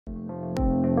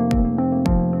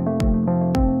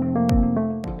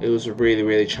It was a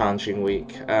really challenging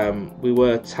week. We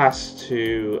were tasked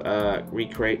to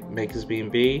recreate Maker's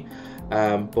B&B,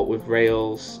 but with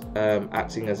Rails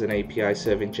acting as an API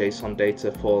serving JSON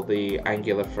data for the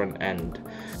Angular front end.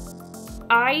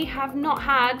 I have not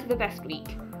had the best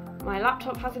week. My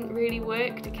laptop hasn't really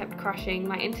worked, it kept crashing,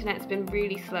 my internet's been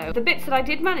really slow. The bits that I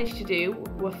did manage to do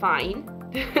were fine,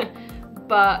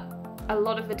 but a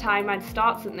lot of the time I'd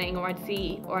start something, or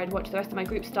I'd watch the rest of my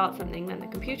group start something, then the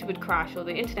computer would crash or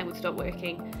the internet would stop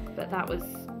working, but that was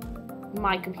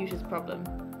my computer's problem,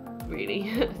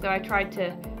 really. So I tried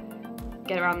to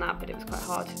get around that, but it was quite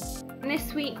hard. And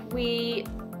this week we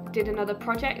did another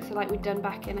project, so like we'd done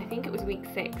back in, I think it was week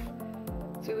 6.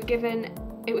 So we were given,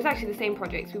 it was actually the same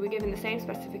project, we were given the same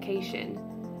specification,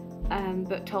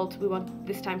 but told we want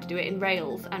this time to do it in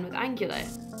Rails and with Angular.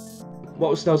 What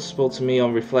was noticeable to me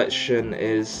on reflection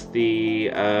is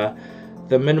the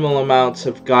minimal amount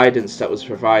of guidance that was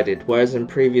provided, whereas in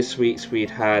previous weeks we'd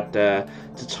had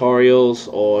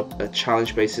tutorials or a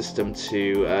challenge-based system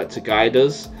to guide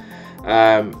us.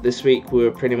 This week we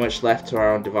were pretty much left to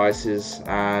our own devices,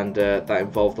 and that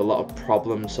involved a lot of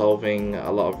problem solving,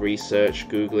 a lot of research,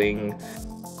 Googling.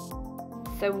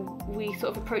 So we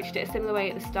sort of approached it a similar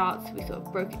way at the start, so we sort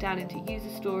of broke it down into user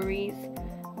stories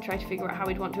and tried to figure out how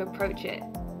we'd want to approach it.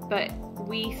 But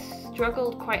we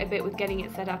struggled quite a bit with getting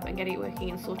it set up and getting it working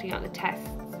and sorting out the tests.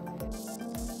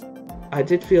 I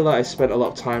did feel that I spent a lot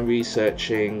of time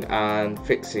researching and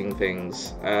fixing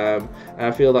things, and I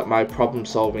feel that my problem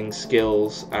solving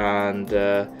skills and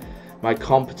my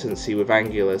competency with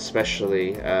Angular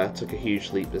especially took a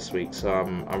huge leap this week, so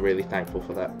I'm really thankful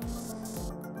for that.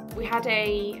 We had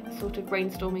a sort of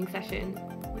brainstorming session.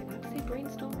 Am I allowed to say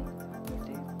brainstorming these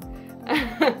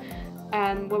days?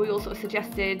 Where we all sort of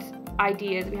suggested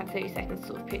ideas. We had 30 seconds to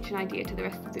sort of pitch an idea to the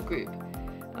rest of the group.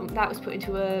 And that was put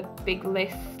into a big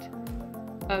list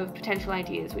of potential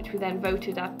ideas, which we then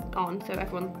voted on, so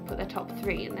everyone put their top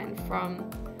 3, and then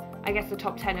from, I guess, the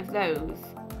top 10 of those,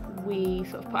 we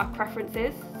sort of put our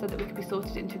preferences so that we could be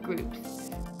sorted into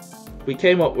groups. We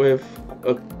came up with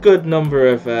a good number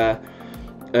of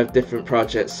different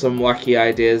projects, some wacky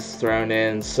ideas thrown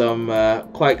in, some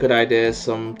quite good ideas,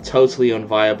 some totally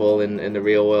unviable in the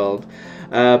real world,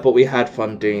 but we had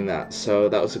fun doing that, so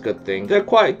that was a good thing. There are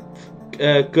quite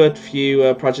a good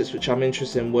few projects which I'm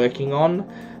interested in working on.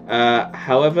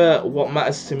 However, what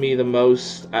matters to me the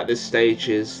most at this stage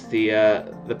is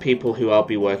the people who I'll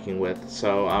be working with,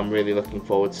 so I'm really looking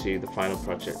forward to the final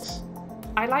projects.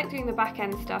 I like doing the back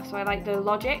end stuff, so I like the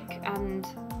logic and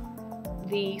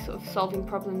the sort of solving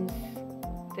problems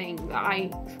thing.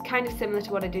 Kind of similar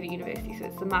to what I did at university, so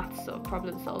it's the maths sort of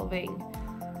problem solving.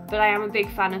 But I am a big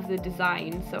fan of the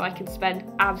design, so I can spend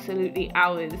absolutely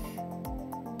hours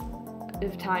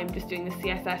of time just doing the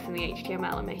CSS and the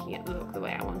HTML and making it look the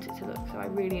way I want it to look, so I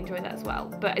really enjoy that as well.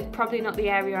 But it's probably not the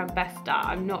area I'm best at.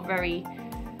 I'm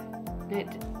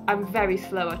very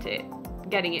slow at it,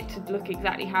 getting it to look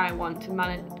exactly how I want to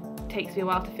manage. It takes me a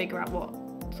while to figure out what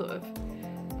sort of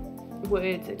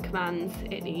words and commands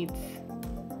it needs,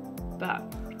 but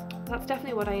that's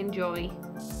definitely what I enjoy.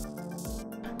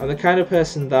 I'm the kind of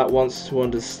person that wants to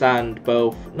understand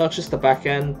both, not just the back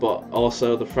end, but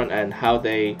also the front end, how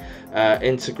they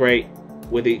integrate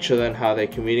with each other and how they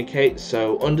communicate.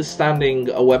 So understanding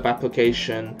a web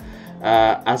application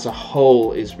as a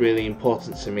whole is really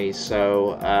important to me.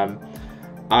 So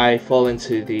I fall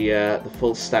into the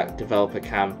full stack developer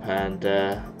camp, and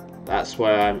that's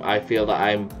where I feel that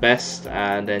I'm best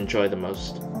and enjoy the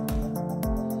most.